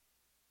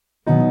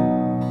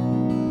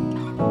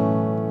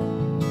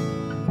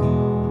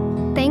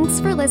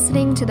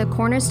listening to the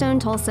Cornerstone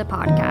Tulsa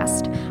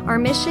podcast. Our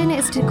mission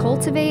is to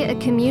cultivate a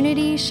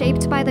community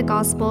shaped by the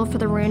gospel for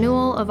the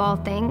renewal of all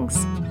things.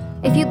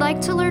 If you'd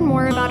like to learn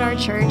more about our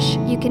church,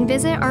 you can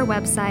visit our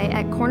website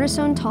at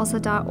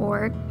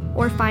cornerstonetulsa.org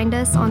or find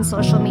us on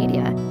social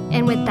media.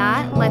 And with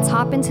that, let's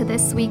hop into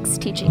this week's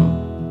teaching.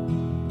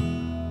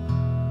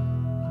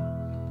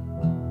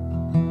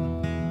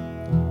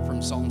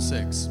 From Psalm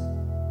 6.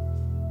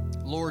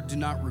 Lord, do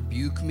not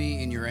rebuke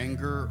me in your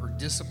anger or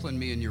discipline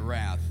me in your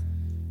wrath.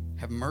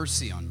 Have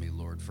mercy on me,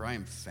 Lord, for I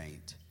am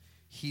faint.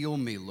 Heal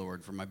me,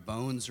 Lord, for my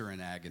bones are in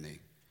agony.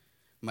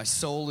 My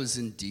soul is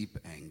in deep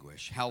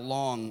anguish. How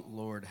long,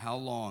 Lord, how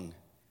long?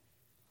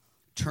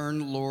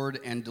 Turn,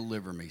 Lord, and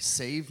deliver me.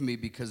 Save me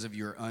because of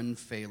your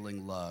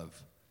unfailing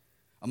love.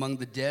 Among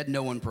the dead,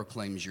 no one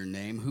proclaims your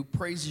name. Who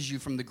praises you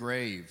from the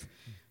grave?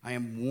 I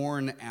am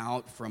worn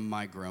out from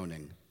my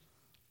groaning.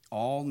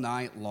 All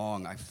night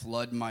long I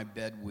flood my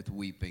bed with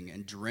weeping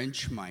and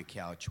drench my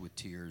couch with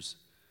tears.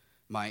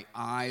 My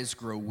eyes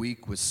grow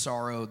weak with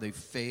sorrow. They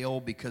fail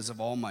because of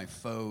all my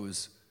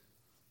foes.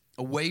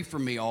 Away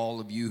from me, all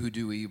of you who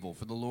do evil,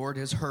 for the Lord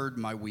has heard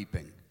my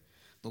weeping.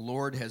 The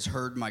Lord has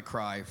heard my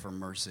cry for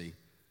mercy.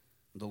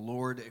 The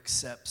Lord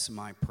accepts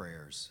my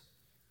prayers.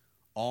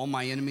 All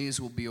my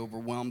enemies will be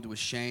overwhelmed with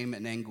shame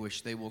and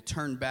anguish. They will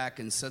turn back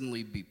and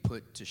suddenly be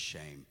put to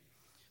shame.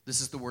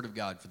 This is the word of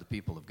God for the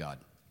people of God.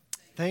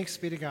 Thanks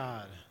be to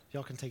God.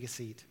 Y'all can take a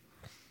seat.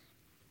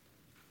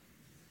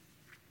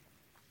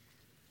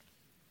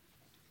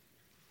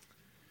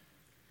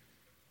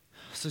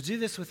 So do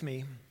this with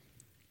me.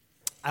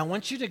 I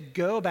want you to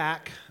go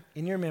back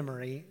in your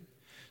memory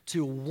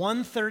to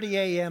 1:30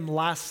 a.m.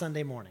 last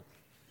Sunday morning.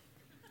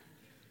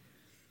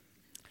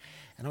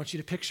 And I want you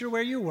to picture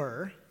where you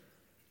were.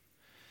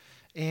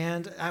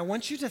 And I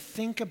want you to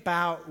think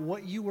about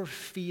what you were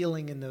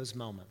feeling in those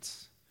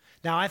moments.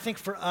 Now, I think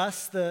for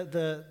us,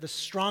 the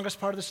strongest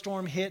part of the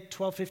storm hit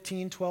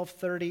 12:15,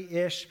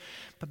 12:30-ish,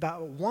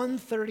 about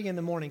 1:30 in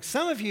the morning.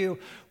 Some of you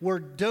were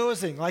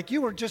dozing, like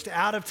you were just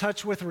out of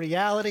touch with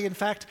reality. In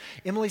fact,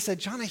 Emily said,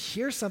 "John, I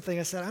hear something."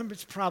 I said,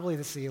 "It's probably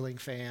the ceiling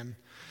fan."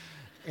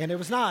 And it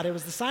was not. It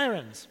was the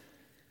sirens.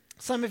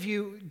 Some of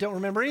you don't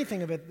remember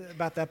anything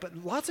about that,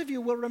 but lots of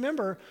you will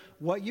remember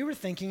what you were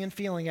thinking and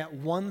feeling at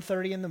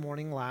 1:30 in the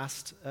morning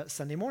last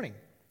Sunday morning.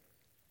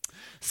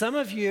 Some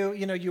of you,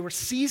 you were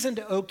seasoned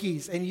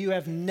Okies and you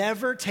have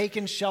never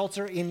taken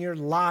shelter in your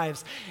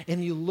lives.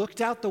 And you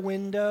looked out the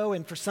window,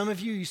 and for some of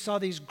you, you saw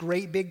these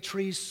great big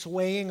trees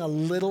swaying a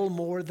little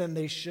more than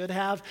they should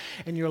have.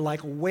 And you're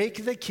like,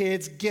 wake the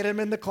kids, get them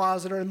in the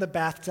closet or in the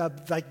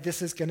bathtub, like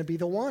this is going to be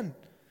the one.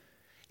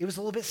 It was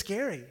a little bit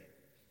scary.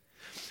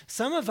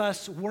 Some of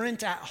us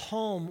weren't at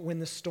home when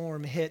the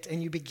storm hit,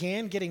 and you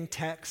began getting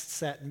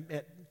texts at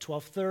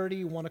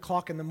 12:30, 1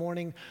 o'clock in the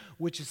morning,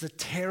 which is a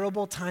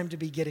terrible time to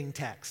be getting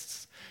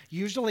texts.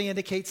 Usually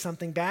indicates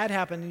something bad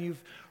happened, and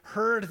you've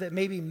heard that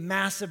maybe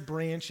massive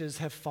branches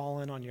have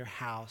fallen on your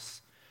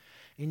house.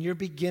 And you're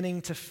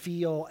beginning to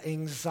feel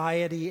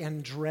anxiety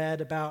and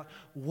dread about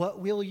what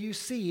will you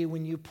see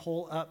when you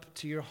pull up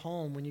to your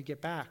home when you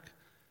get back.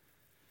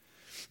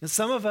 And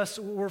some of us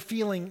were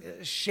feeling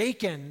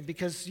shaken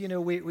because,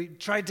 we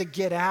tried to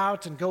get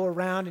out and go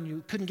around, and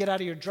you couldn't get out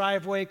of your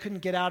driveway, couldn't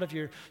get out of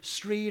your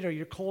street or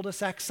your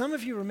cul-de-sac. Some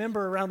of you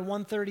remember around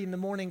 1:30 in the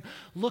morning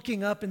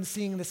looking up and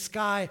seeing the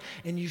sky,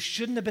 and you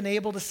shouldn't have been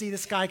able to see the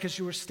sky because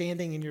you were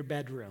standing in your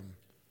bedroom.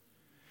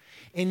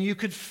 And you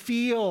could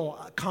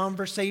feel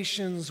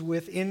conversations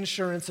with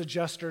insurance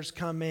adjusters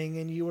coming,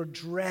 and you were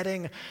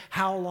dreading,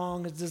 how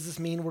long does this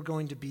mean we're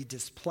going to be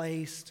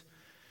displaced?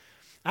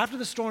 After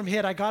the storm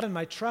hit, I got in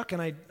my truck and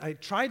I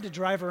tried to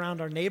drive around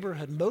our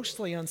neighborhood,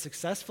 mostly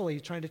unsuccessfully,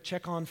 trying to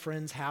check on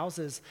friends'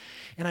 houses.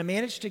 And I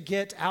managed to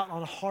get out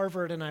on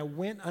Harvard, and I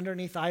went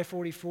underneath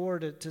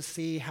I-44 to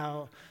see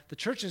how the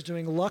church is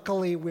doing.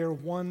 Luckily, we're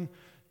one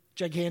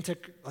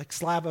gigantic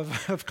slab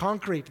of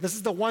concrete. This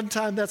is the one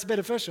time that's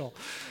beneficial.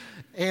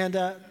 And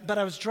but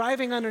I was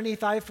driving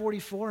underneath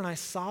I-44, and I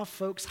saw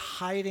folks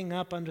hiding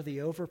up under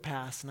the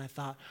overpass, and I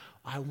thought,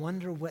 I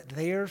wonder what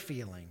they're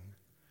feeling.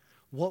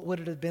 What would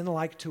it have been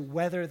like to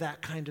weather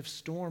that kind of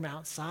storm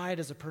outside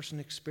as a person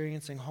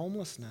experiencing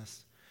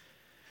homelessness?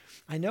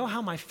 I know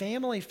how my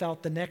family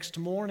felt the next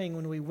morning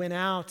when we went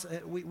out.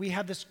 We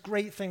have this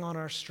great thing on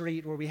our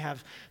street where we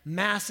have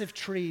massive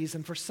trees,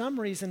 and for some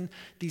reason,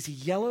 these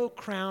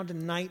yellow-crowned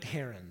night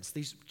herons,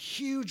 these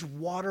huge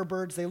water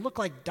birds, they look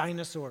like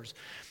dinosaurs,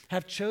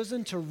 have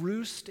chosen to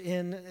roost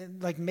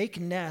make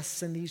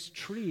nests in these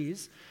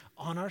trees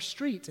on our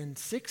street. And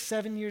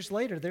 6-7 years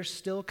later, they're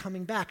still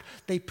coming back.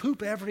 They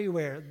poop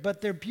everywhere, but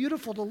they're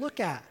beautiful to look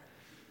at.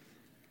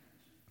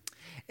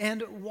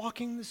 And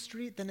walking the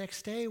street the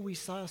next day, we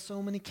saw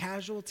so many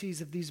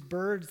casualties of these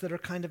birds that are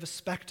kind of a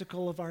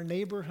spectacle of our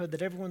neighborhood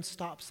that everyone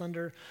stops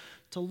under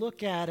to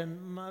look at.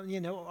 And,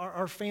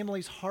 our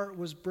family's heart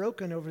was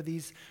broken over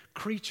these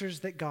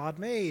creatures that God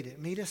made. It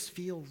made us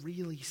feel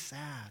really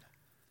sad.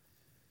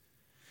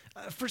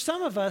 For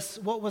some of us,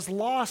 what was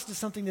lost is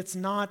something that's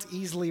not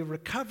easily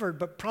recovered,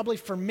 but probably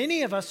for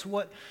many of us,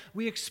 what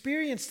we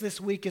experienced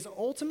this week is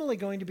ultimately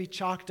going to be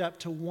chalked up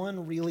to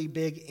one really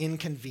big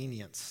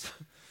inconvenience.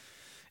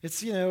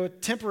 It's, a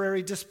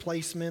temporary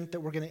displacement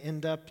that we're going to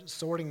end up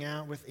sorting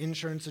out with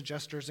insurance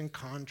adjusters and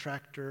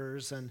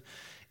contractors, and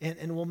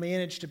we'll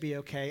manage to be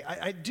okay.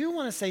 I do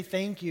want to say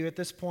thank you at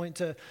this point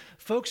to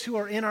folks who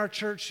are in our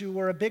church who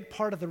were a big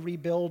part of the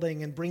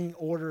rebuilding and bringing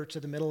order to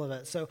the middle of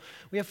it. So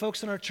we have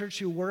folks in our church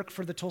who work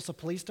for the Tulsa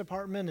Police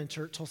Department and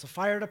Tulsa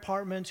Fire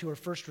Department who are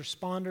first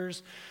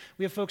responders.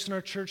 We have folks in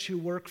our church who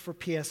work for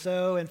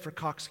PSO and for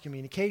Cox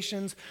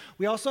Communications.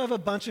 We also have a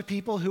bunch of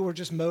people who were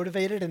just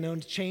motivated and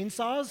owned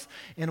chainsaws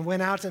and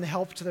went out and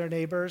helped their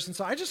neighbors. And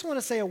so I just want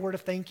to say a word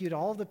of thank you to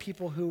all of the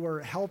people who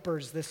were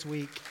helpers this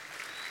week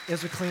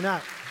as we clean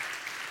up.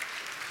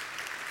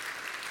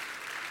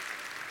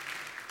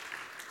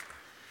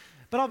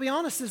 But I'll be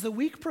honest, as the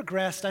week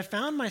progressed, I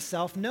found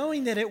myself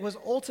knowing that it was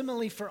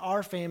ultimately for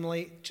our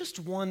family just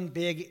one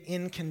big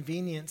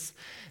inconvenience,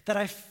 that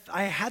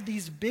I had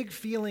these big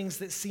feelings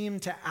that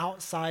seemed to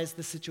outsize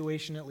the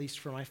situation, at least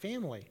for my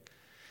family.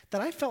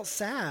 That I felt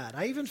sad.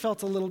 I even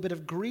felt a little bit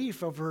of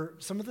grief over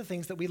some of the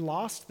things that we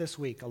lost this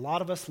week. A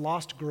lot of us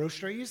lost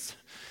groceries,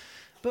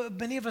 but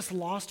many of us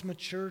lost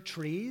mature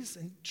trees,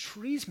 and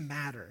trees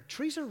matter.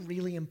 Trees are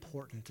really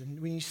important, and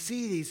when you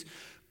see these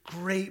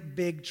great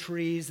big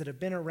trees that have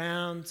been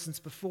around since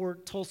before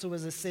Tulsa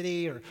was a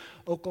city or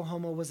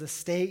Oklahoma was a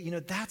state,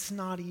 that's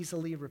not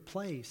easily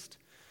replaced.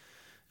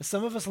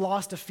 Some of us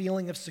lost a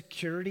feeling of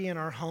security in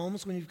our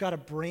homes. When you've got a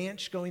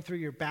branch going through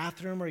your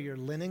bathroom or your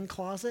linen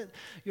closet,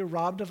 you're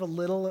robbed of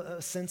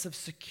a sense of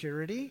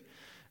security.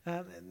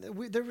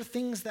 There were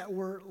things that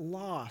were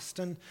lost.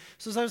 And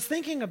so as I was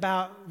thinking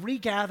about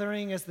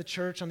regathering as the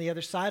church on the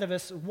other side of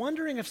us,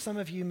 wondering if some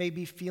of you may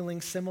be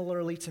feeling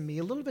similarly to me,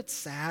 a little bit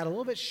sad, a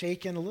little bit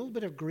shaken, a little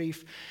bit of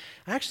grief,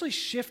 I actually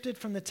shifted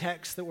from the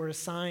texts that were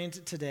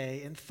assigned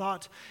today and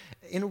thought,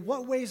 in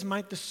what ways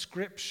might the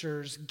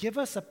scriptures give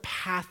us a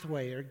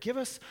pathway or give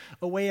us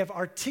a way of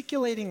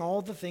articulating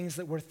all the things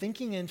that we're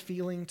thinking and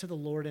feeling to the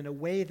Lord in a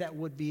way that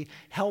would be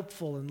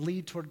helpful and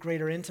lead toward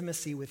greater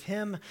intimacy with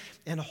Him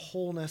and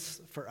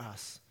wholeness for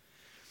us.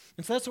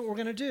 And so that's what we're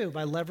going to do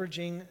by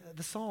leveraging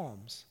the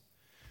Psalms.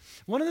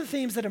 One of the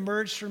themes that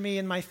emerged for me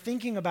in my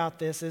thinking about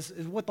this is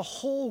what the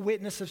whole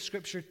witness of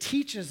Scripture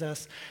teaches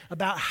us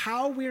about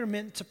how we're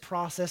meant to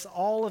process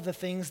all of the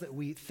things that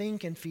we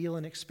think and feel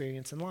and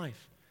experience in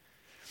life.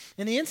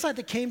 And the insight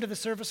that came to the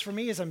surface for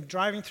me as I'm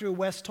driving through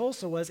West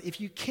Tulsa was,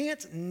 if you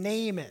can't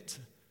name it,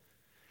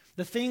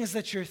 the things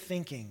that you're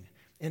thinking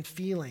and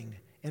feeling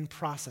and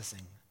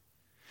processing,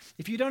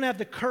 if you don't have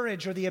the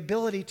courage or the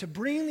ability to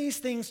bring these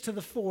things to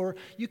the fore,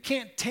 you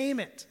can't tame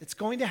it. It's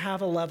going to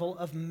have a level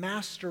of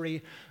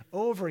mastery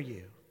over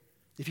you.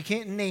 If you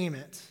can't name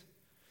it,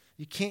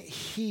 you can't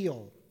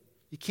heal.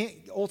 You can't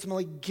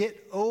ultimately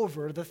get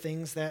over the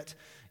things that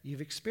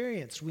you've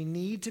experienced. We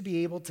need to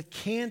be able to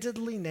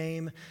candidly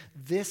name,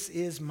 this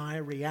is my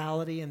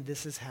reality and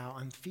this is how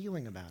I'm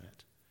feeling about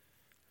it.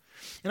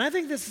 And I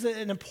think this is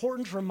an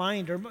important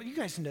reminder. You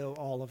guys know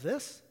all of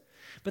this.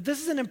 But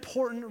this is an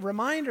important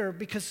reminder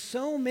because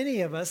so many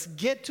of us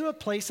get to a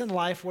place in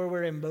life where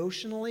we're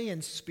emotionally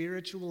and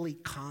spiritually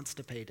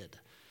constipated.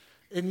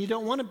 And you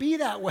don't want to be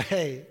that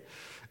way.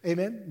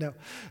 Amen? No.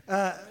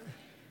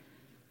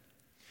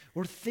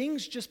 Where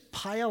things just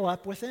pile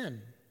up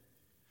within.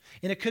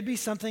 And it could be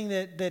something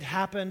that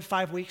happened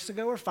 5 weeks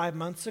ago or 5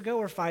 months ago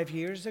or 5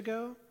 years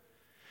ago.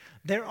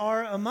 There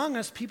are among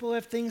us people who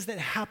have things that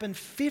happened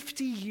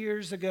 50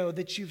 years ago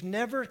that you've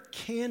never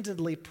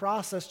candidly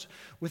processed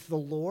with the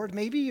Lord.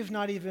 Maybe you've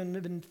not even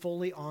been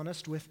fully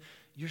honest with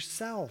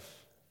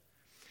yourself.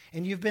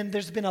 And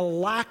there's been a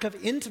lack of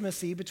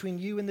intimacy between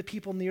you and the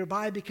people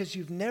nearby because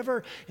you've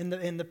never, in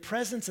the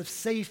presence of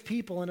safe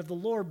people and of the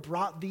Lord,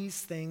 brought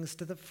these things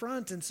to the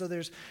front. And so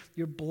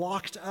you're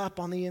blocked up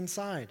on the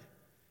inside.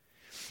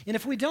 And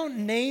if we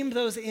don't name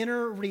those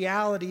inner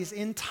realities,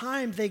 in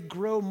time they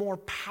grow more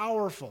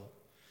powerful.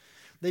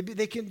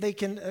 They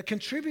can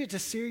contribute to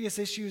serious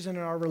issues in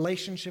our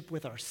relationship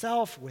with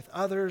ourselves, with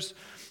others,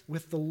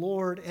 with the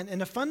Lord.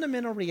 And a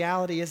fundamental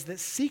reality is that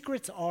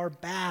secrets are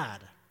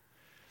bad.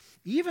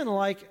 Even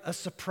like a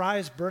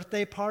surprise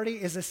birthday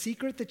party is a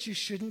secret that you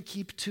shouldn't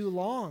keep too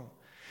long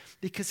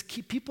because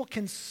people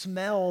can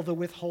smell the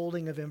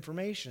withholding of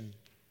information.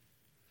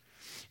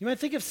 You might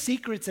think of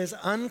secrets as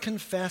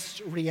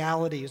unconfessed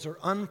realities or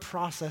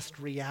unprocessed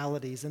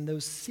realities, and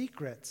those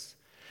secrets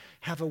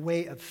have a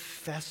way of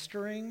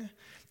festering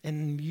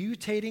and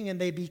mutating, and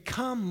they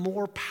become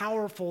more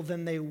powerful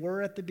than they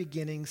were at the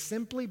beginning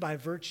simply by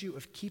virtue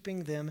of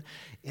keeping them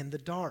in the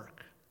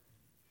dark.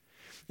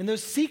 And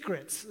those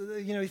secrets,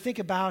 you think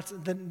about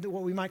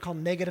what we might call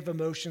negative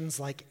emotions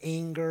like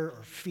anger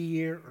or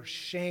fear or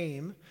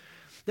shame,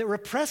 that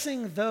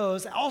repressing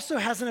those also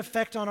has an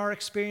effect on our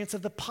experience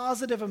of the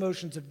positive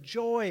emotions of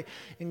joy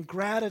and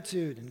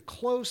gratitude and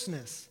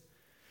closeness.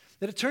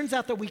 That it turns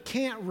out that we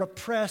can't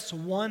repress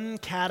one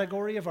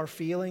category of our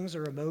feelings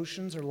or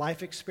emotions or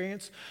life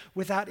experience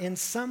without in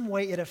some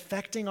way it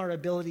affecting our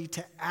ability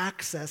to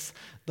access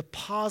the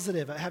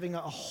positive, having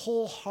a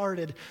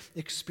wholehearted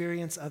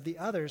experience of the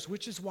others,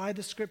 which is why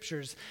the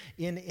scriptures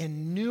in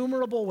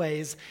innumerable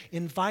ways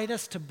invite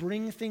us to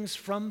bring things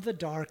from the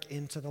dark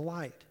into the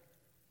light.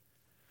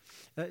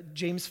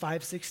 James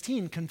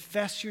 5:16,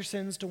 confess your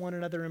sins to one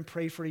another and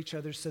pray for each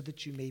other so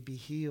that you may be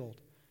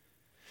healed.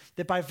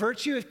 That by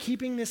virtue of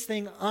keeping this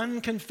thing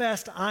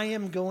unconfessed, I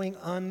am going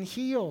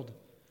unhealed.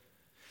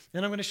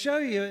 And I'm going to show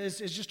you is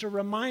just a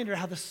reminder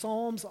how the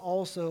Psalms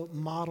also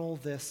model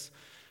this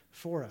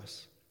for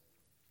us.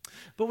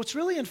 But what's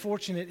really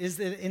unfortunate is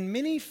that in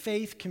many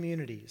faith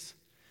communities,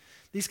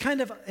 these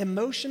kind of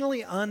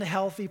emotionally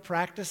unhealthy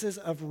practices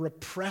of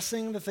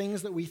repressing the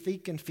things that we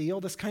think and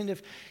feel, this kind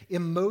of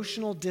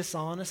emotional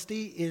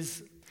dishonesty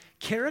is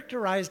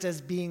characterized as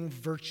being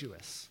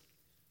virtuous.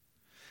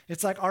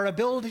 It's like our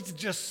ability to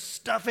just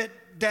stuff it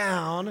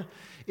down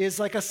is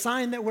like a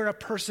sign that we're a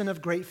person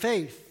of great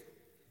faith.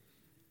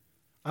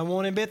 I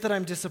won't admit that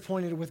I'm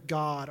disappointed with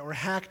God or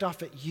hacked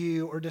off at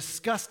you or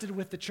disgusted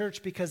with the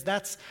church because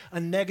that's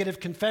a negative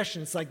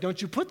confession. It's like, don't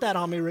you put that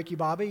on me, Ricky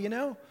Bobby, you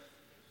know?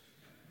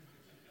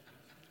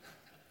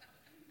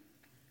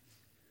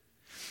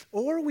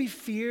 Or we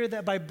fear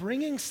that by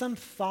bringing some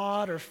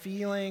thought or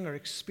feeling or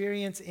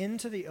experience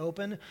into the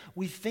open,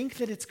 we think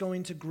that it's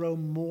going to grow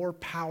more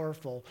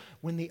powerful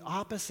when the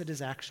opposite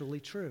is actually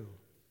true.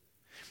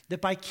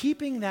 That by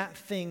keeping that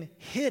thing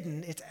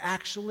hidden, it's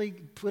actually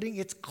putting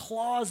its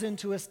claws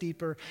into us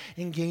deeper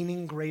and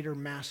gaining greater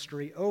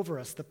mastery over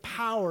us. The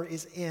power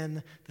is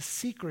in the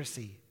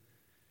secrecy.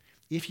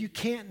 If you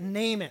can't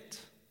name it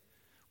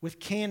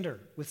with candor,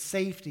 with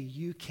safety,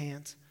 you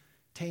can't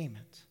tame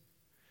it.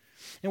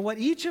 And what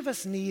each of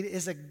us need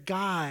is a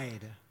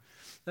guide,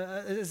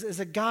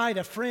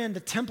 a friend, a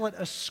template,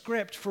 a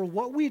script for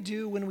what we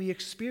do when we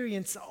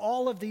experience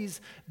all of these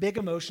big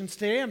emotions.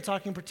 Today I'm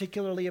talking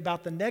particularly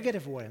about the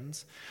negative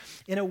ones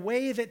in a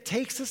way that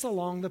takes us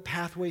along the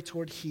pathway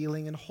toward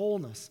healing and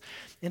wholeness.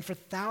 And for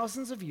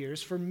thousands of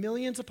years, for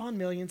millions upon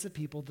millions of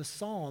people, the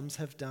Psalms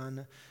have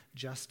done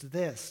just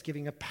this,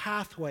 giving a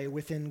pathway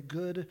within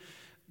good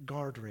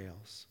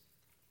guardrails.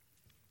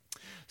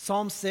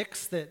 Psalm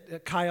 6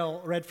 that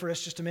Kyle read for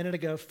us just a minute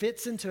ago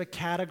fits into a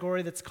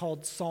category that's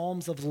called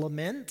Psalms of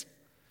Lament.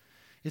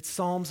 It's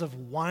Psalms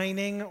of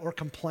whining or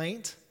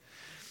complaint.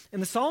 And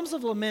the Psalms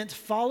of Lament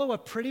follow a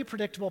pretty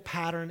predictable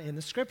pattern in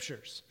the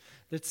Scriptures.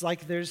 It's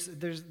like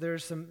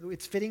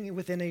it's fitting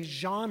within a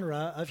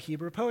genre of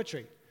Hebrew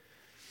poetry.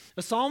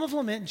 A Psalm of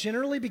Lament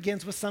generally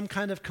begins with some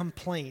kind of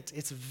complaint.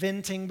 It's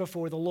venting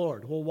before the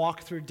Lord. We'll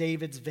walk through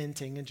David's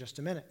venting in just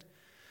a minute.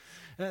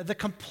 The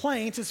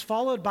complaint is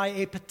followed by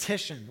a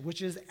petition,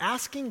 which is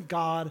asking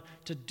God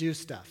to do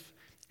stuff,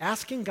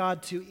 asking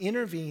God to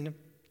intervene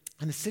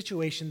in the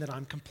situation that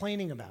I'm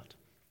complaining about.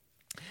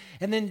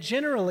 And then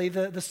generally,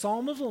 the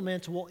Psalm of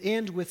Lament will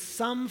end with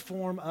some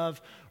form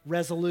of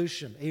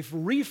resolution, a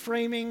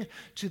reframing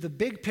to the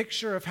big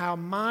picture of how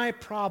my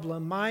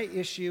problem, my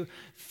issue,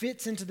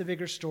 fits into the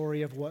bigger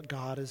story of what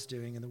God is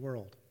doing in the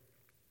world.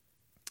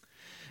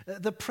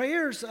 The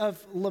prayers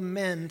of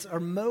lament are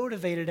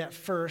motivated at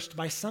first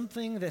by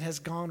something that has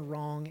gone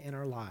wrong in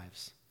our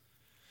lives.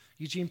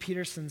 Eugene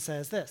Peterson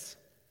says this.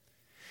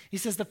 He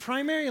says, the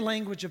primary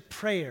language of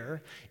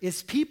prayer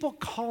is people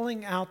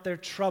calling out their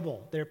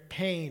trouble, their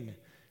pain,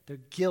 their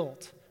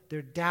guilt,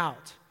 their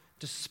doubt,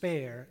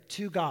 despair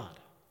to God.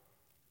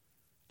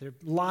 Their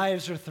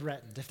lives are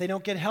threatened. If they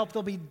don't get help,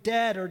 they'll be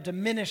dead or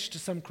diminished to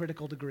some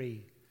critical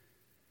degree.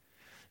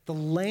 The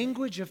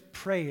language of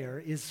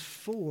prayer is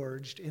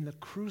forged in the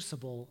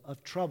crucible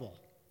of trouble.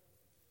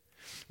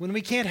 When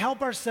we can't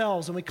help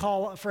ourselves and we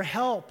call for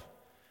help,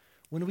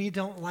 when we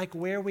don't like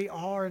where we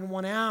are and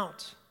want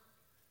out,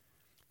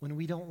 when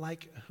we don't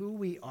like who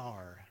we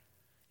are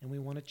and we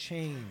want to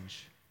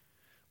change,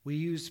 we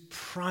use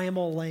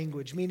primal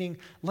language, meaning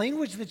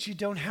language that you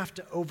don't have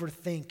to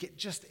overthink. It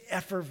just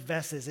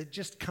effervesces. It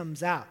just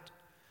comes out.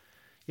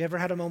 You ever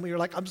had a moment where you're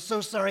like, I'm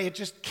so sorry, it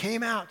just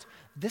came out.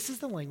 This is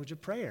the language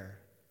of prayer.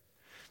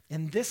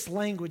 And this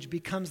language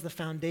becomes the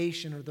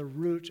foundation or the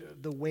root,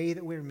 the way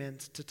that we're meant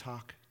to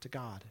talk to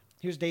God.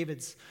 Here's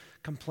David's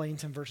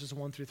complaint in verses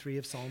 1 through 3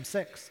 of Psalm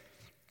 6.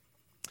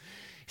 He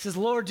says,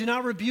 Lord, do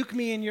not rebuke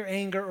me in your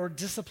anger or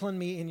discipline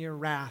me in your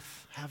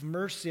wrath. Have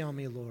mercy on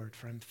me, Lord,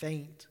 for I'm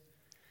faint.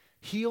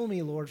 Heal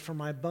me, Lord, for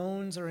my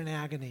bones are in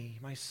agony.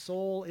 My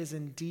soul is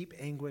in deep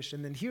anguish.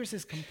 And then here's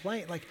his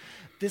complaint, like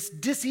this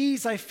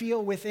dis-ease I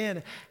feel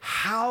within.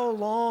 How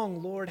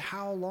long, Lord,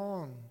 how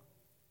long?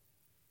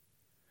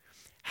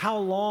 How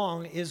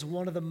long is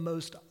one of the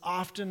most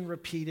often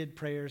repeated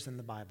prayers in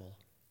the Bible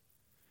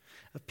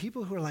of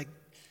people who are like,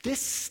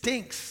 this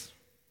stinks.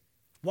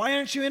 Why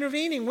aren't you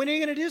intervening? When are you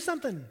going to do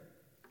something?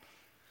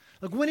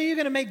 Like, when are you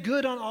going to make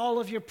good on all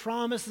of your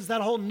promises,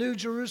 that whole New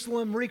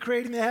Jerusalem,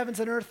 recreating the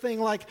heavens and earth thing?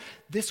 Like,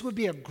 this would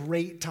be a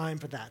great time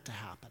for that to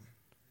happen.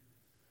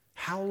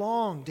 How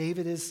long?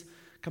 David is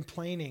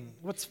complaining.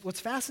 What's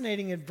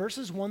fascinating in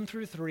verses 1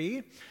 through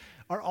 3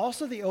 are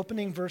also the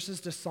opening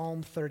verses to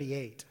Psalm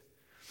 38,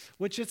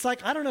 which it's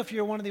like, I don't know if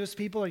you're one of those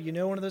people or you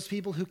know one of those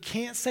people who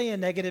can't say a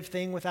negative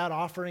thing without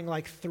offering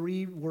like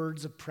 3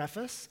 words of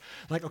preface.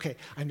 Like, okay,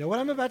 I know what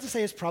I'm about to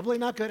say is probably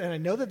not good, and I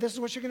know that this is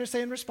what you're going to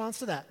say in response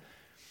to that.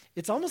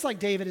 It's almost like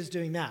David is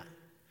doing that.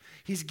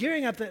 He's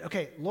gearing up that,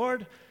 okay,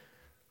 Lord,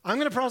 I'm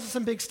going to process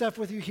some big stuff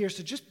with you here,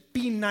 so just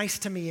be nice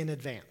to me in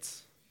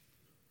advance.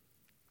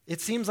 It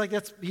seems like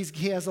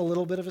he has a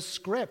little bit of a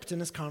script in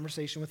his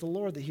conversation with the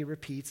Lord that he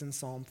repeats in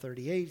Psalm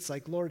 38. It's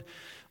like, Lord,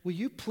 will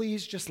you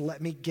please just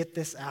let me get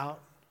this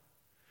out?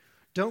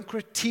 Don't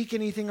critique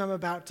anything I'm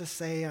about to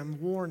say. I'm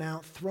worn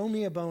out. Throw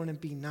me a bone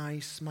and be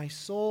nice. My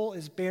soul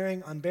is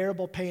bearing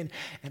unbearable pain,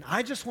 and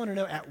I just want to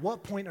know, at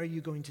what point are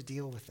you going to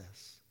deal with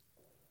this?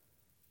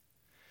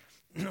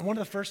 One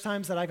of the first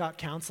times that I got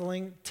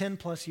counseling, 10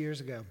 plus years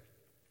ago,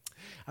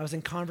 I was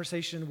in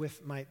conversation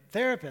with my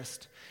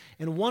therapist,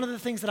 and one of the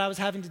things that I was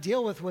having to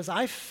deal with was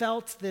I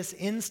felt this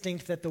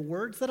instinct that the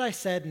words that I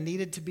said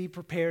needed to be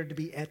prepared to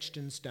be etched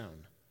in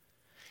stone.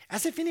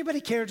 As if anybody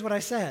cared what I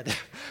said.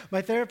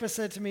 My therapist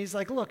said to me, he's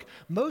like, look,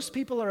 most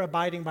people are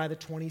abiding by the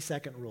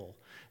 20-second rule.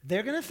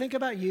 They're going to think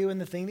about you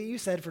and the thing that you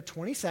said for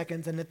 20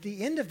 seconds, and at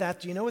the end of that,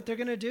 do you know what they're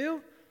going to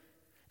do?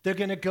 They're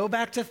going to go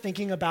back to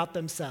thinking about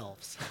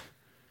themselves.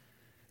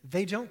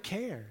 They don't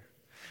care.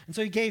 And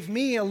so he gave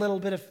me a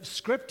little bit of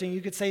scripting. You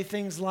could say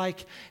things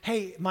like,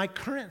 hey, my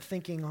current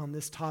thinking on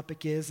this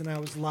topic is, and I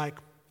was like,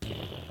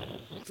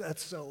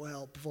 that's so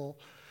helpful.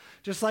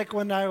 Just like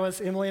when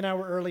Emily and I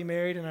were early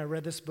married, and I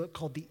read this book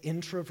called The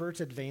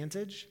Introvert's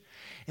Advantage.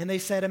 And they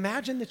said,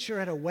 imagine that you're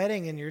at a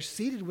wedding and you're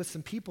seated with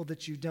some people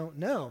that you don't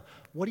know.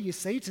 What do you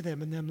say to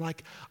them? And I'm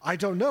like, I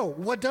don't know.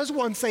 What does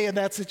one say in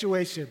that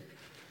situation?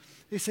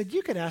 They said,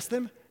 you could ask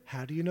them,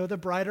 how do you know the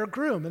bride or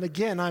groom? And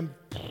again,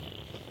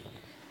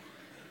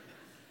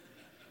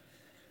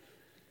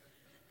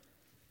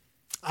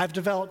 I've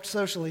developed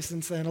socially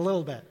since then a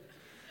little bit.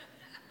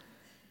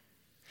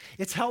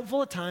 It's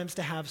helpful at times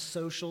to have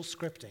social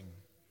scripting.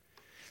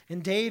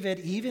 And David,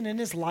 even in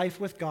his life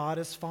with God,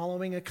 is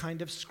following a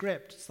kind of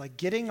script. It's like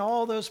getting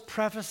all those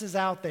prefaces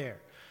out there.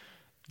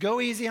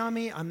 Go easy on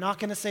me. I'm not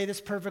going to say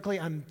this perfectly.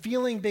 I'm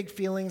feeling big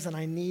feelings and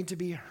I need to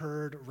be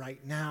heard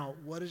right now.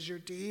 What is your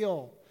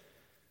deal?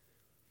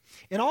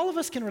 And all of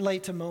us can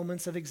relate to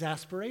moments of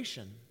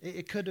exasperation.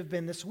 It could have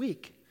been this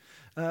week.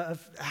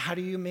 Of how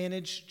do you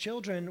manage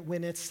children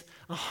when it's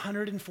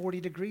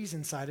 140 degrees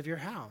inside of your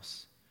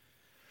house?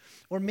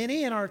 Or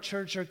many in our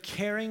church are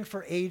caring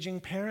for aging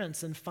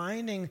parents and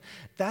finding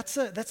that's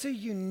a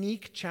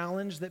unique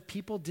challenge that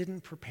people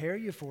didn't prepare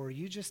you for,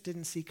 you just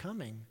didn't see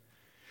coming.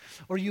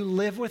 Or you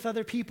live with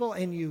other people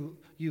and you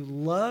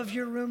love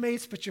your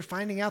roommates, but you're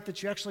finding out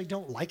that you actually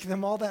don't like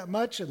them all that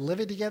much and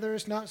living together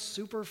is not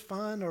super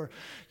fun. Or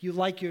you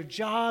like your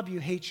job, you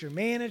hate your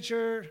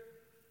manager.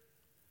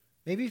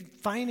 Maybe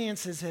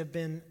finances have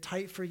been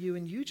tight for you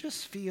and you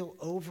just feel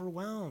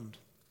overwhelmed.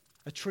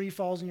 A tree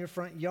falls in your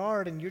front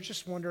yard and you're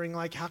just wondering,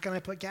 like, how can I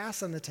put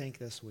gas in the tank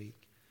this week?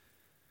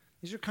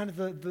 These are kind of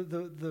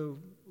the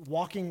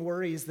walking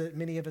worries that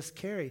many of us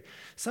carry.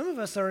 Some of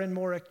us are in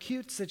more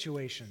acute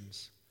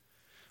situations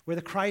where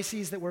the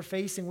crises that we're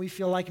facing, we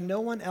feel like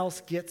no one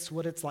else gets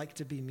what it's like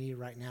to be me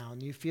right now.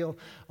 And you feel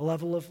a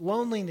level of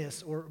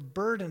loneliness or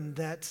burden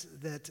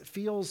that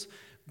feels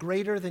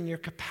greater than your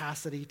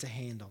capacity to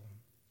handle.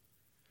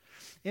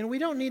 And we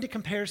don't need to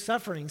compare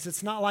sufferings.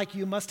 It's not like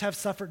you must have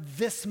suffered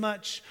this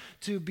much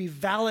to be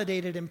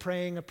validated in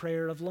praying a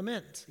prayer of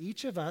lament.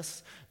 Each of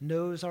us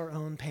knows our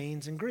own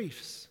pains and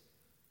griefs.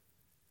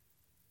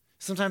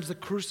 Sometimes the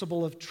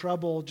crucible of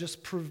trouble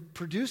just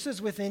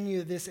produces within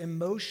you this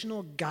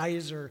emotional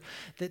geyser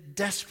that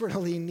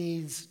desperately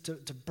needs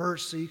to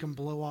burst so you can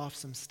blow off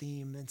some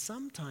steam. And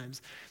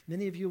sometimes,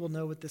 many of you will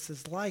know what this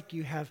is like.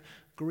 You have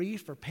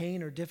grief or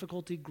pain or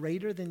difficulty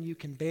greater than you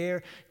can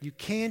bear. You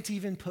can't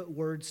even put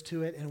words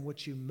to it, and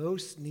what you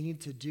most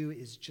need to do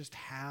is just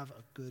have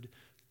a good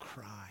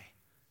cry.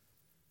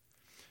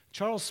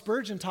 Charles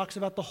Spurgeon talks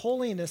about the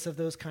holiness of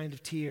those kind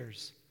of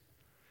tears.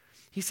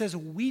 He says,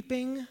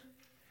 weeping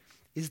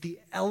is the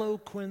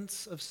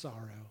eloquence of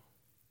sorrow.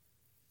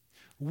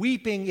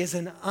 Weeping is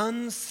an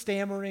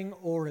unstammering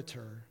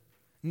orator,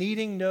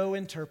 needing no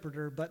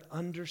interpreter, but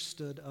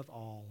understood of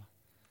all.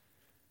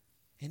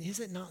 And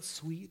is it not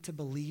sweet to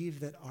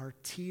believe that our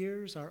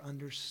tears are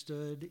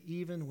understood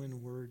even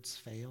when words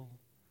fail?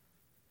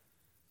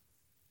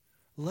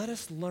 Let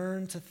us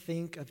learn to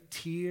think of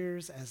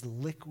tears as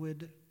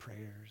liquid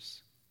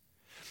prayers,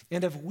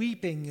 and of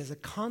weeping as a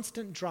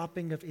constant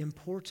dropping of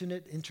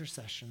importunate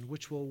intercession,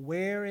 which will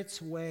wear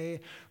its way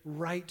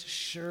right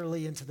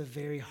surely into the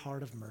very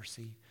heart of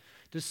mercy,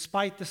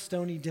 despite the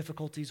stony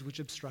difficulties which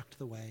obstruct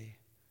the way.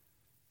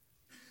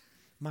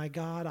 My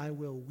God, I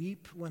will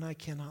weep when I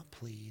cannot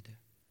plead,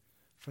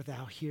 for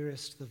thou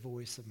hearest the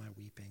voice of my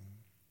weeping.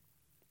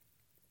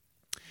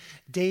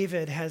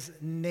 David has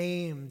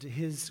named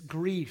his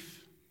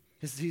grief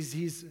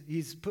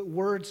He's put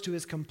words to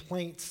his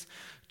complaints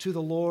to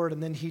the Lord,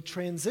 and then he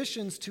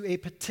transitions to a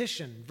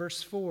petition.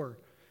 Verse 4.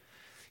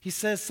 He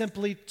says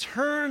simply,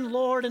 "Turn,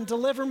 Lord, and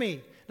deliver me."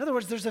 In other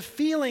words, there's a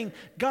feeling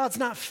God's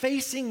not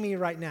facing me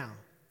right now.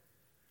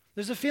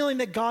 There's a feeling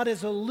that God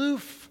is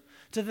aloof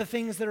to the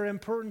things that are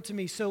important to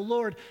me. So,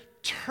 Lord,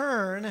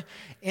 turn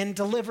and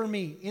deliver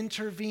me.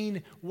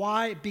 Intervene.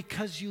 Why?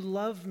 Because you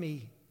love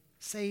me.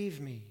 Save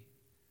me.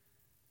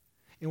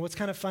 And what's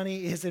kind of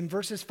funny is in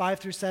verses 5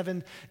 through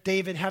 7,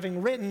 David,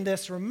 having written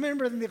this,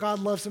 remembering that God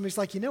loves him, he's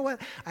like, you know what?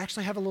 I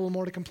actually have a little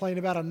more to complain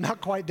about. I'm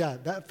not quite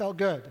done. That felt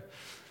good.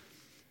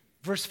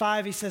 Verse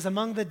 5, he says,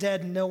 "Among the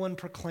dead, no one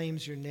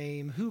proclaims your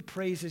name. Who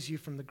praises you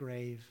from the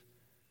grave?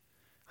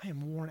 I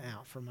am worn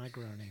out from my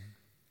groaning.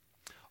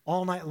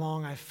 All night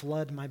long I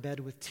flood my bed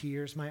with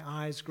tears. My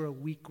eyes grow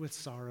weak with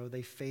sorrow.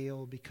 They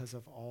fail because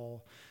of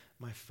all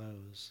my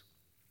foes."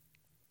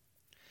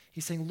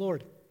 He's saying,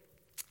 Lord,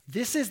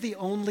 this is the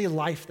only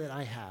life that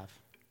I have.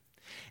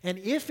 And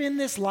if in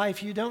this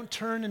life you don't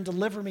turn and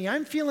deliver me,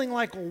 I'm feeling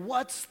like,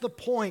 what's the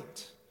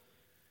point?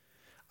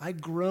 I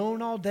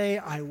groan all day.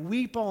 I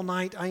weep all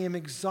night. I am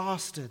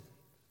exhausted.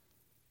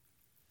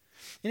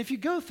 And if you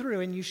go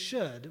through, and you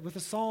should, with a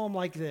psalm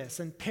like this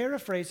and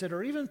paraphrase it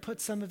or even put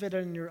some of it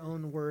in your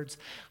own words,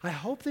 I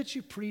hope that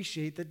you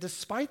appreciate that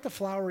despite the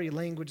flowery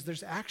language,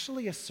 there's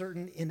actually a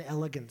certain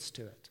inelegance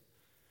to it.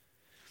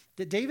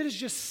 That David is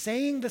just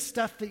saying the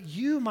stuff that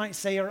you might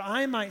say or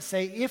I might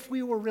say if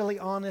we were really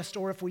honest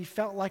or if we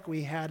felt like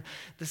we had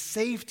the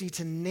safety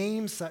to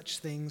name such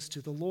things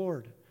to the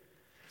Lord.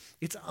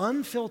 It's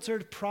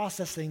unfiltered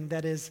processing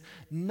that is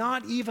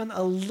not even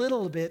a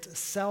little bit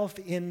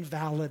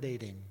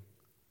self-invalidating.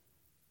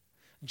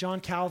 John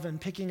Calvin,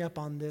 picking up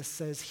on this,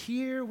 says,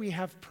 "Here we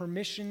have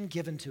permission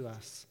given to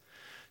us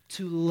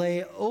to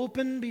lay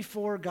open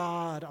before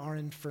God our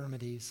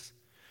infirmities,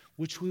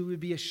 which we would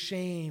be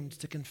ashamed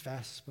to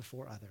confess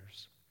before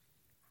others."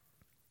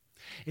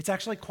 It's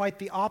actually quite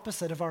the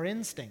opposite of our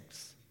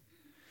instincts.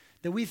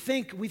 That we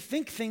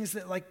think things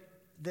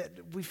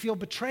that we feel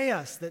betray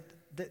us,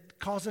 that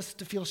cause us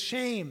to feel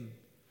shame.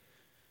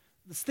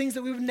 It's things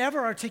that we would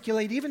never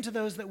articulate even to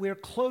those that we're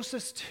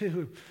closest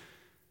to.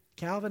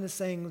 Calvin is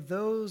saying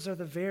those are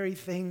the very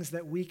things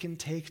that we can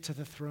take to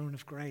the throne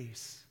of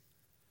grace.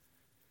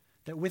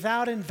 That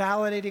without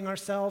invalidating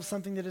ourselves,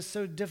 something that is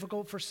so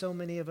difficult for so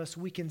many of us,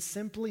 we can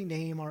simply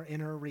name our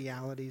inner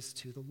realities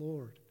to the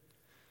Lord.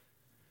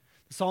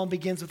 The psalm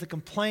begins with a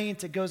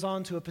complaint. It goes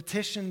on to a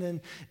petition.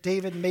 Then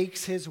David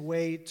makes his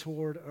way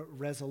toward a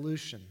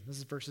resolution. This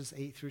is verses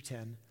 8 through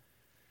 10.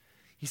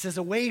 He says,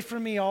 "Away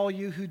from me, all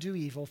you who do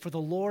evil, for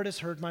the Lord has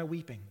heard my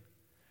weeping.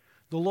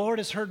 The Lord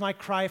has heard my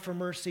cry for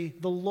mercy.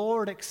 The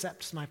Lord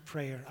accepts my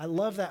prayer." I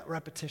love that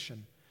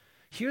repetition.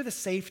 Hear the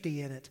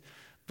safety in it.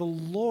 The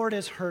Lord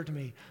has heard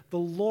me. The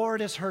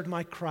Lord has heard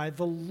my cry.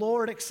 The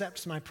Lord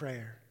accepts my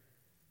prayer.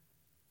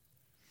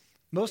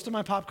 Most of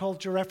my pop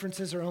culture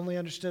references are only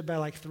understood by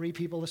like 3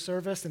 people a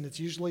service, and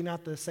it's usually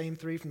not the same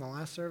 3 from the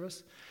last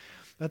service.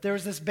 But there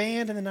was this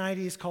band in the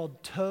 90s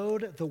called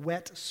Toad the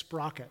Wet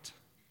Sprocket.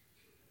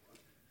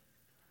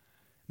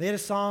 They had a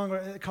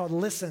song called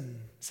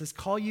 "Listen." It says,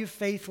 "Call you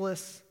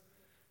faithless,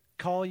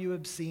 call you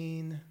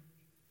obscene,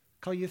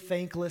 call you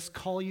thankless,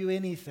 call you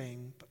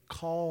anything, but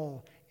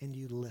call and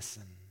you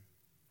listen."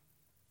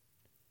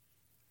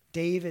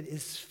 David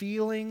is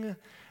feeling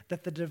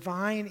that the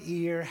divine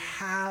ear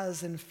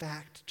has in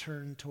fact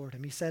turned toward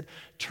him. He said,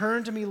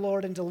 "Turn to me,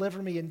 Lord, and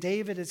deliver me." And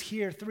David is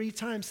here 3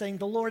 times saying,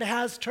 the Lord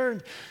has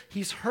turned.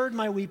 He's heard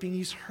my weeping.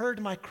 He's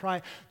heard my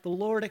cry. The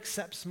Lord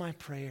accepts my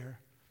prayer.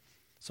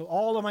 So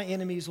all of my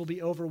enemies will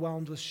be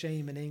overwhelmed with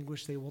shame and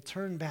anguish. They will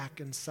turn back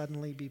and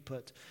suddenly be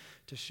put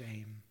to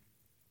shame.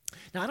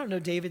 Now, I don't know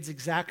David's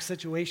exact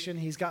situation.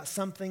 He's got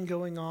something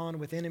going on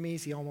with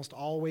enemies. He almost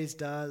always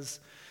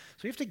does. So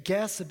we have to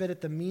guess a bit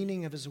at the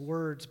meaning of his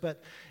words.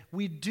 But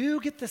we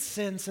do get the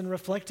sense in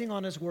reflecting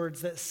on his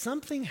words that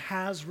something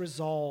has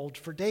resolved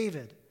for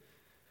David.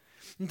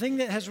 And the thing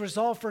that has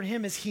resolved for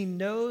him is he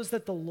knows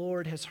that the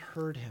Lord has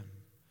heard him.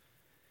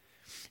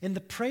 And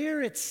the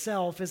prayer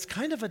itself is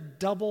kind of a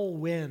double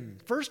win.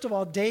 First of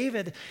all,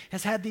 David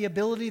has had the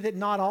ability that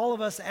not all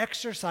of us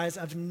exercise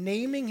of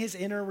naming his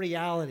inner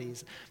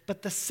realities.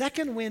 But the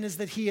second win is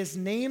that he has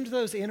named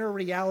those inner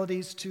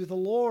realities to the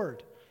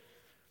Lord,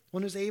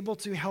 one who's able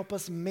to help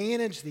us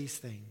manage these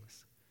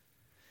things.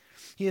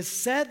 He has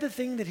said the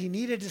thing that he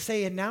needed to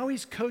say, and now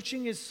he's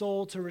coaching his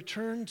soul to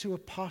return to a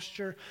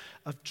posture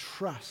of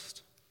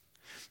trust.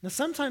 Now,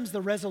 sometimes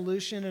the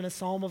resolution in a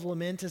psalm of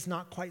lament is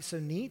not quite so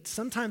neat.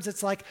 Sometimes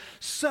it's like,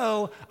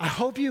 so I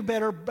hope you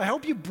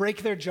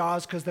break their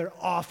jaws because they're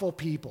awful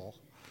people.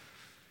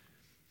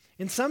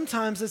 And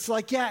sometimes it's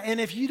like, yeah, and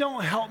if you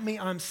don't help me,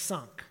 I'm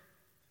sunk.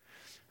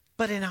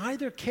 But in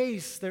either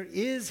case, there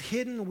is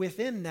hidden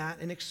within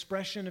that an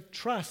expression of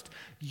trust.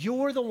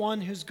 You're the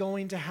one who's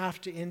going to have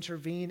to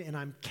intervene, and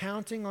I'm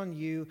counting on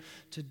you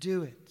to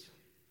do it.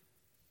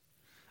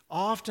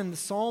 Often the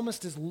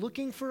psalmist is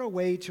looking for a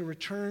way to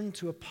return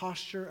to a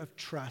posture of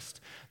trust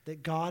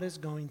that God is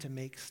going to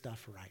make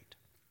stuff right.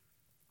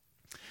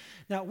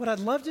 Now, what I'd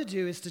love to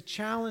do is to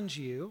challenge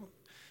you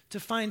to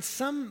find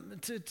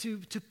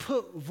to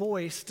put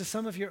voice to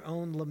some of your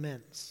own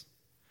laments.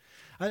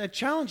 I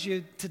challenge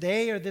you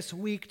today or this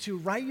week to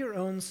write your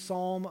own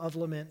psalm of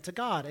lament to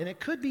God. And it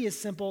could be as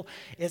simple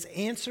as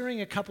answering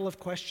a couple of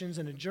questions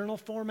in a journal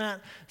format.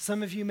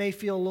 Some of you may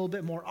feel a little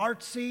bit more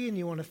artsy and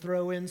you want to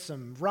throw in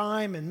some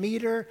rhyme and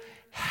meter.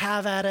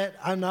 Have at it.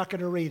 I'm not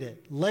going to read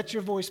it. Let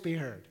your voice be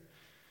heard.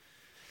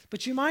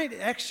 But you might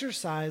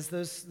exercise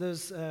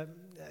those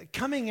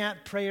coming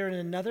at prayer in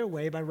another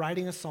way by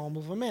writing a psalm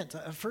of lament.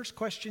 A first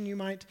question you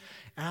might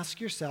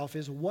ask yourself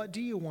is, what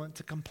do you want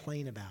to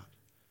complain about?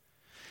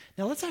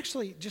 Now, let's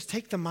actually just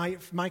take the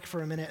mic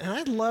for a minute, and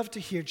I'd love to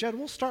hear. Jed,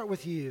 we'll start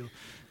with you.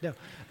 No.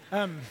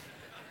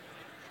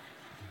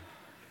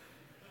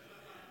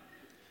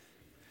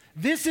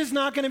 This is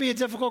not going to be a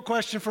difficult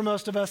question for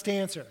most of us to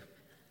answer.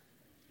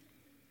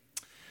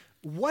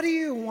 What do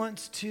you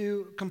want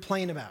to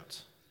complain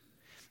about?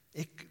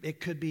 It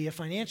could be a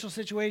financial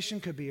situation,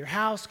 could be your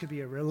house, could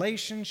be a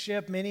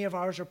relationship. Many of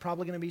ours are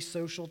probably going to be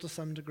social to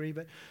some degree,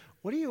 but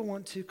what do you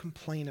want to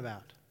complain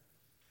about?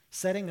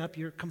 Setting up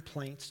your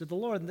complaints to the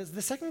Lord. And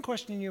the second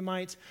question you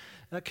might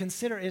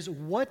consider is,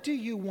 what do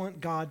you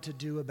want God to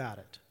do about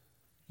it?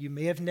 You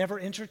may have never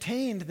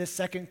entertained this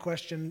second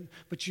question,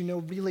 but you know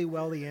really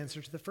well the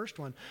answer to the first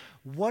one.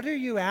 What are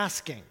you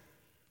asking?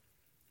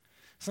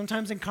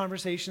 Sometimes in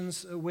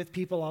conversations with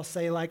people, I'll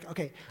say like,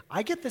 okay,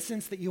 I get the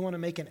sense that you want to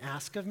make an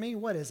ask of me.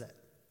 What is it?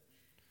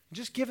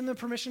 Just giving them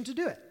permission to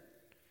do it.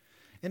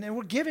 And then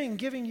we're giving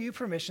you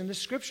permission. The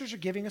scriptures are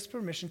giving us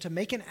permission to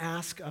make an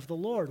ask of the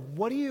Lord.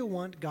 What do you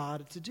want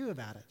God to do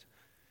about it?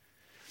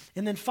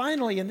 And then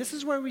finally, and this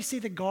is where we see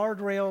the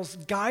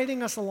guardrails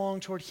guiding us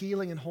along toward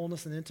healing and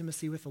wholeness and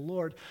intimacy with the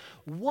Lord.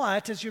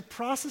 What, as you're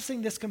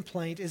processing this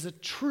complaint, is a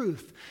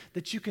truth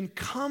that you can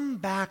come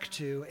back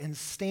to and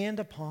stand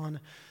upon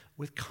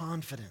with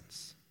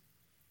confidence?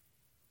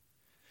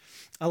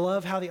 I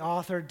love how the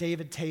author,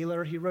 David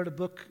Taylor, he wrote a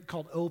book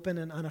called Open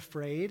and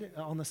Unafraid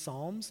on the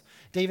Psalms.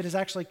 David is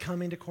actually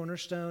coming to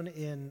Cornerstone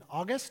in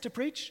August to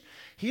preach.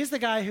 He is the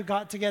guy who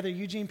got together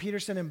Eugene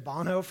Peterson and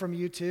Bono from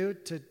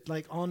U2 to,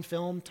 like, on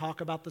film,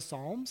 talk about the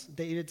Psalms.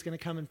 David's going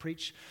to come and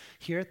preach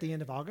here at the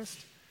end of August.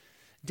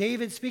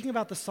 David, speaking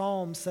about the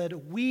Psalms,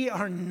 said, "We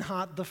are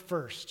not the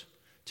first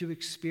to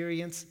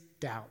experience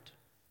doubt."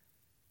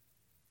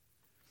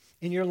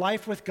 In your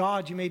life with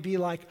God, you may be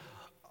like,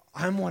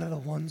 I'm one of the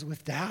ones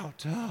with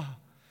doubt.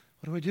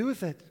 What do I do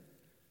with it?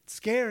 It's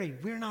scary.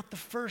 We're not the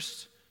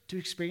first to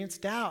experience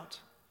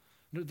doubt.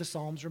 The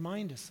Psalms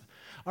remind us.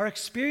 Our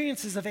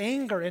experiences of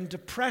anger and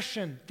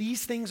depression,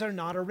 these things are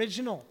not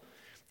original,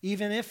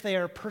 even if they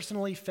are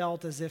personally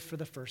felt as if for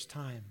the first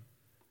time.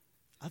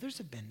 Others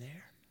have been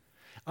there.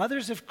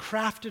 Others have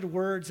crafted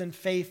words and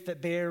faith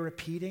that bear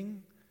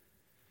repeating.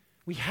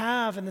 We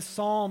have in the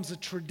Psalms a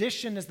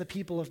tradition as the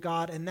people of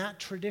God, and that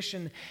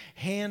tradition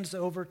hands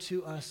over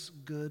to us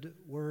good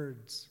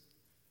words.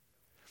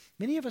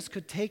 Many of us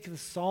could take the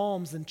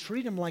Psalms and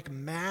treat them like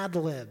Mad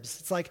Libs.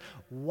 It's like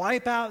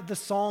wipe out the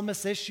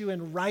psalmist's issue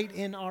and write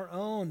in our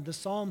own. The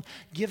Psalm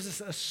gives us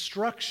a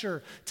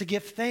structure to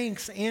give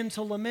thanks and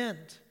to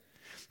lament,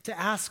 to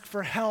ask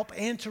for help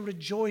and to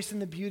rejoice in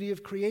the beauty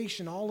of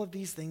creation. All of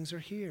these things are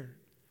here.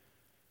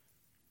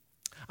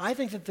 I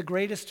think that the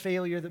greatest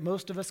failure that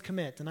most of us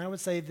commit, and I would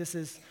say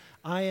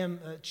I am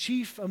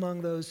chief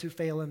among those who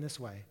fail in this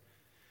way,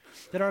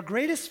 that our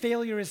greatest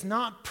failure is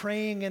not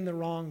praying in the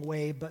wrong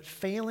way, but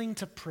failing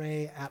to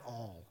pray at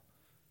all.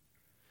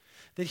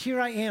 That here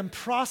I am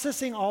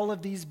processing all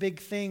of these big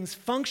things,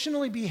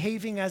 functionally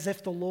behaving as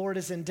if the Lord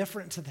is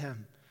indifferent to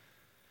them.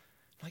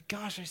 Like,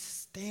 gosh, I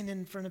stand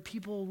in front of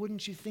people,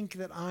 wouldn't you think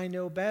that I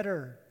know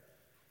better?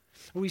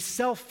 We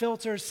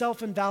self-filter,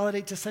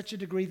 self-invalidate to such a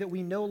degree that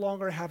we no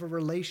longer have a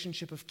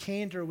relationship of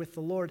candor with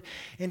the Lord.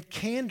 And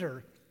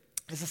candor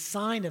is a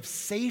sign of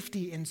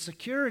safety and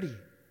security.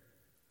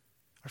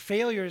 Our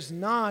failure is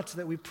not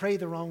that we pray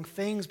the wrong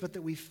things, but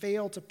that we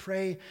fail to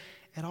pray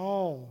at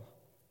all.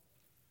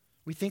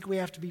 We think we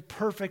have to be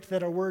perfect,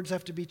 that our words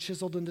have to be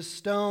chiseled into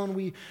stone.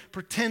 We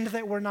pretend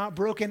that we're not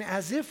broken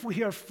as if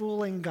we are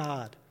fooling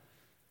God.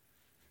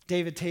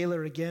 David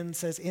Taylor again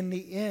says, in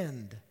the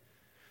end,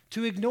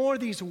 to ignore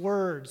these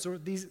words or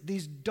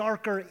these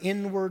darker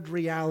inward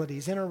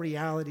realities, inner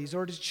realities,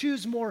 or to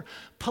choose more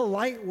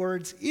polite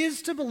words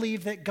is to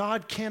believe that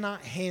God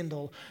cannot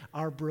handle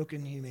our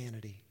broken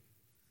humanity.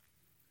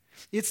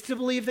 It's to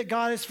believe that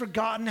God has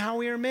forgotten how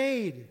we are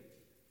made.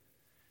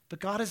 But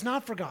God has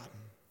not forgotten.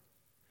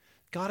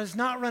 God has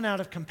not run out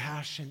of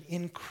compassion.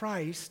 In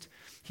Christ,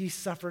 he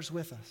suffers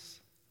with us.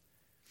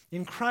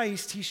 In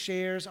Christ, he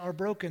shares our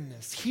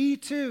brokenness. He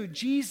too,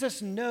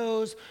 Jesus,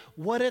 knows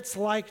what it's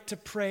like to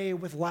pray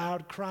with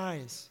loud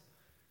cries.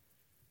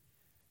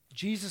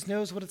 Jesus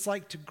knows what it's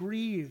like to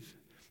grieve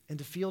and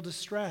to feel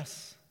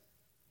distress.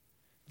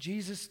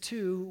 Jesus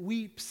too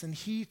weeps, and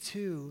he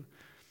too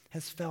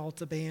has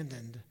felt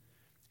abandoned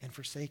and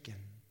forsaken.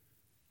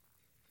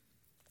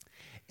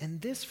 And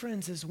this,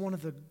 friends, is one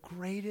of the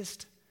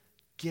greatest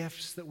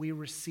gifts that we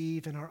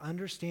receive in our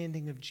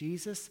understanding of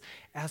Jesus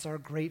as our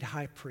great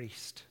high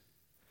priest,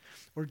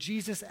 or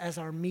Jesus as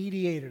our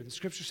mediator. The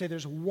scriptures say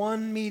there's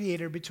one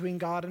mediator between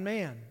God and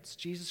man. It's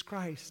Jesus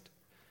Christ.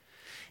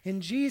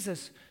 And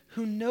Jesus,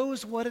 who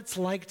knows what it's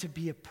like to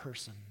be a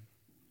person.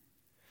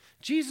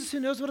 Jesus, who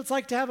knows what it's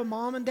like to have a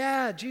mom and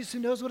dad. Jesus, who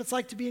knows what it's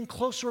like to be in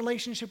close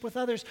relationship with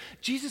others.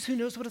 Jesus, who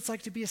knows what it's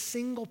like to be a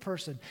single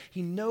person.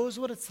 He knows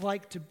what it's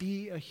like to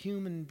be a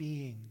human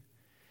being.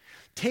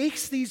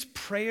 Takes these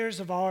prayers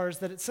of ours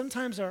that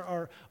sometimes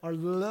are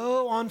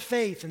low on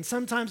faith, and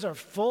sometimes are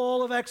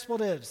full of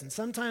expletives, and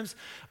sometimes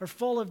are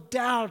full of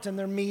doubt, and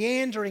they're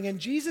meandering. And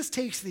Jesus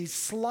takes these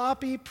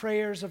sloppy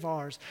prayers of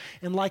ours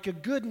and, like a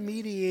good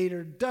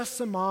mediator, dusts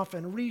them off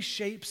and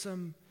reshapes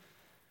them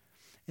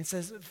and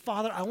says,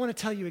 Father, I want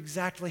to tell you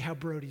exactly how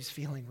Brody's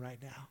feeling right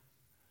now.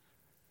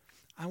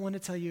 I want to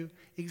tell you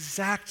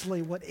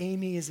exactly what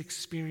Amy is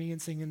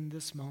experiencing in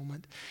this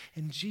moment.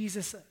 And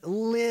Jesus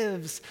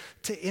lives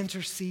to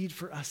intercede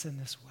for us in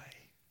this way.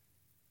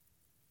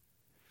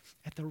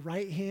 At the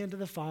right hand of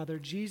the Father,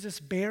 Jesus,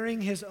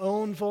 bearing his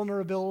own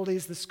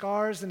vulnerabilities, the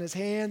scars in his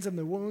hands and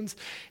the wounds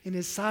in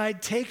his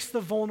side, takes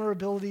the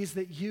vulnerabilities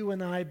that you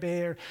and I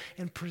bear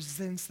and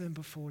presents them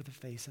before the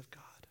face of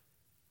God.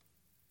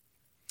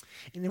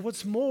 And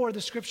what's more, the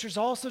scriptures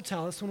also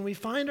tell us when we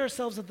find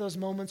ourselves at those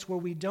moments where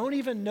we don't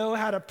even know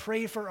how to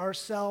pray for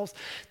ourselves,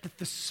 that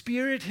the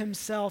Spirit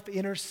himself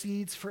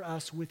intercedes for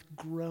us with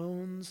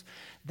groans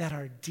that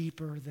are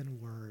deeper than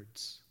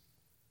words.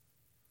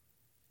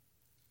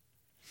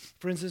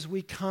 Friends, as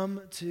we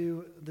come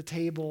to the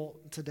table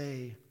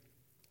today,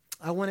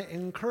 I want to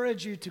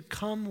encourage you to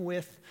come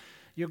with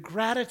your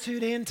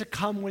gratitude and to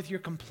come with your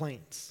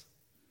complaints.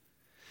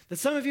 That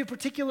some of you,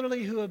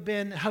 particularly who have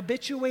been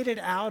habituated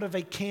out of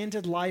a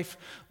candid life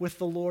with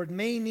the Lord,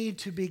 may need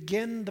to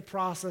begin the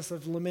process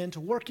of lament,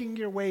 working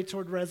your way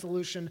toward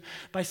resolution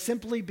by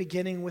simply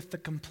beginning with the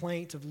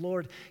complaint of,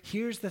 Lord,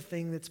 here's the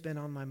thing that's been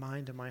on my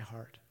mind and my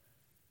heart.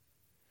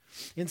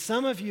 And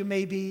some of you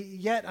may be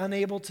yet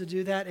unable to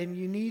do that, and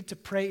you need to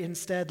pray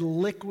instead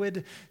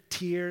liquid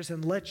tears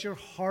and let your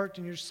heart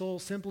and your soul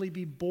simply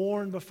be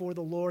borne before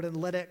the Lord and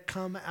let it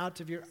come out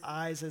of your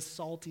eyes as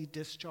salty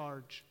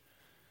discharge.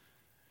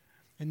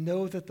 And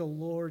know that the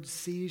Lord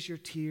sees your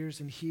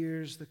tears and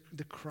hears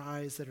the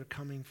cries that are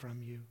coming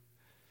from you.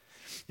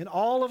 And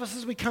all of us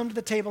as we come to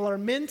the table are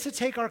meant to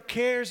take our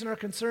cares and our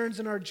concerns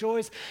and our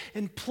joys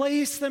and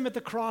place them at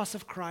the cross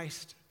of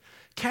Christ,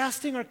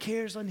 casting our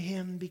cares on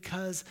him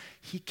because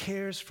he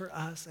cares for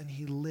us and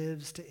he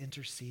lives to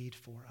intercede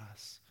for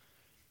us.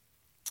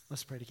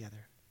 Let's pray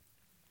together.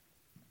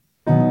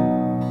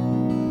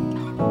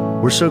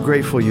 We're so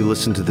grateful you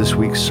listened to this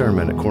week's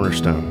sermon at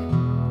Cornerstone.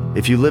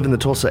 If you live in the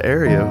Tulsa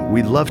area,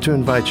 we'd love to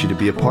invite you to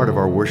be a part of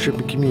our worship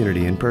and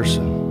community in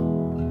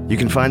person. You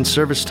can find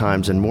service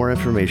times and more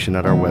information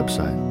at our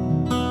website.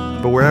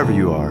 But wherever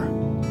you are,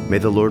 may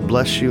the Lord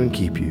bless you and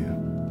keep you.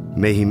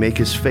 May he make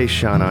his face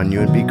shine on you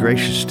and be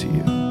gracious to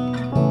you.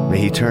 May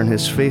he turn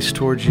his face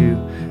towards you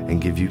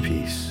and give you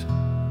peace.